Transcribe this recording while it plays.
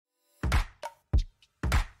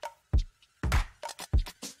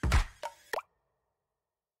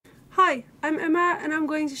Hi, I'm Emma and I'm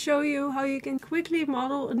going to show you how you can quickly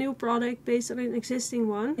model a new product based on an existing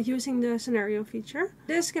one using the scenario feature.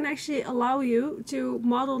 This can actually allow you to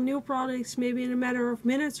model new products maybe in a matter of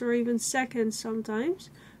minutes or even seconds sometimes.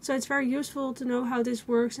 So it's very useful to know how this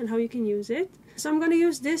works and how you can use it. So I'm going to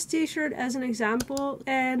use this t-shirt as an example,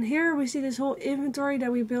 and here we see this whole inventory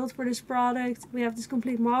that we built for this product. We have this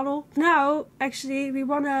complete model. Now actually we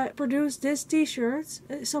want to produce this t-shirt,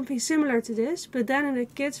 something similar to this, but then in a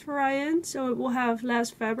kids variant, so it will have less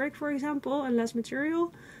fabric, for example, and less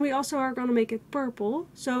material. We also are going to make it purple,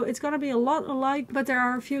 so it's going to be a lot alike, but there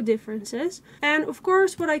are a few differences. And of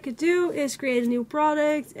course what I could do is create a new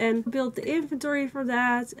product and build the inventory for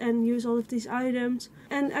that and use all of these items,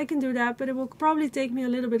 and I can do that, but it will probably take me a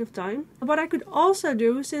little bit of time. What I could also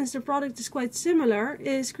do, since the product is quite similar,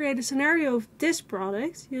 is create a scenario of this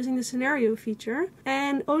product using the scenario feature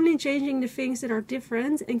and only changing the things that are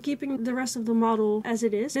different and keeping the rest of the model as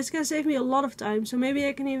it is. This can save me a lot of time, so maybe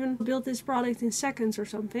I can even build this product in seconds or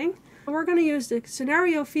something. We're going to use the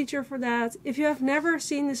scenario feature for that. If you have never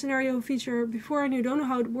seen the scenario feature before and you don't know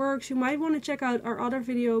how it works, you might want to check out our other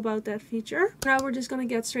video about that feature. Now we're just going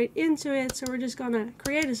to get straight into it. So we're just going to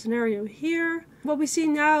create a scenario here. What we see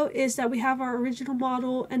now is that we have our original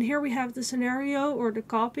model, and here we have the scenario or the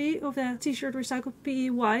copy of the t-shirt recycled PE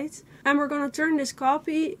white. And we're going to turn this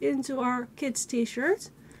copy into our kids t-shirt.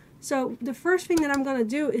 So the first thing that I'm going to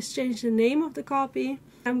do is change the name of the copy.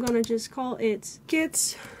 I'm going to just call it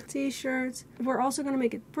kids t-shirt. We're also going to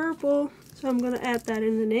make it purple, so I'm going to add that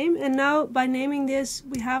in the name. And now by naming this,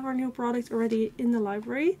 we have our new product already in the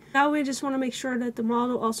library. Now we just want to make sure that the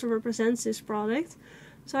model also represents this product.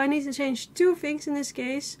 So I need to change two things in this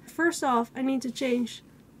case. First off, I need to change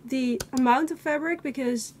the amount of fabric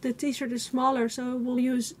because the t-shirt is smaller, so we'll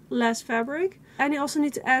use less fabric. And you also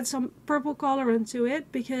need to add some purple colorant to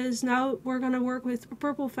it because now we're going to work with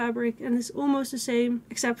purple fabric and it's almost the same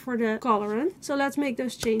except for the colorant. So let's make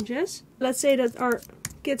those changes. Let's say that our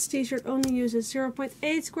kids t-shirt only uses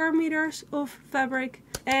 0.8 square meters of fabric.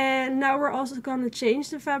 And now we're also going to change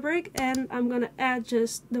the fabric, and I'm going to add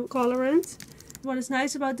just the colorant. What is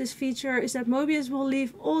nice about this feature is that Mobius will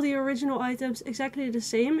leave all the original items exactly the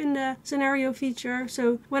same in the scenario feature.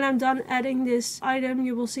 So when I'm done adding this item,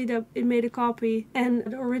 you will see that it made a copy and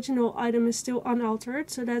the original item is still unaltered.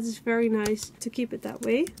 So that is very nice to keep it that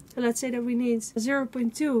way. So let's say that we need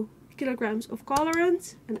 0.2 kilograms of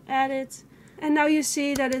colorant and add it. And now you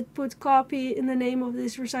see that it put copy in the name of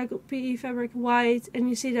this recycled PE fabric white, and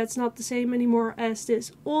you see that's not the same anymore as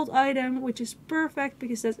this old item, which is perfect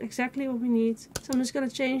because that's exactly what we need. So I'm just going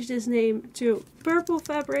to change this name to purple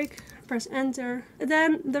fabric, press enter. And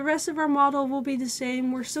then the rest of our model will be the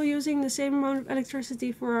same. We're still using the same amount of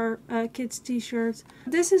electricity for our kids t-shirt.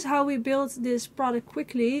 This is how we built this product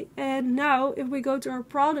quickly. And now if we go to our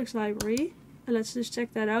products library, and let's just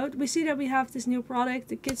check that out. We see that we have this new product,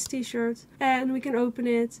 the kids t-shirt, and we can open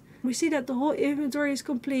it. We see that the whole inventory is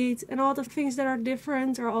complete and all the things that are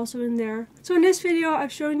different are also in there. So in this video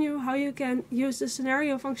I've shown you how you can use the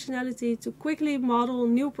scenario functionality to quickly model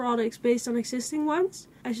new products based on existing ones.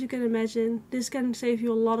 As you can imagine, this can save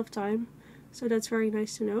you a lot of time. So that's very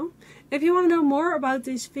nice to know. If you want to know more about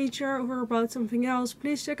this feature or about something else,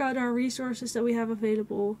 please check out our resources that we have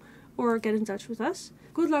available or get in touch with us.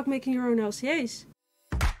 Good luck making your own LCAs!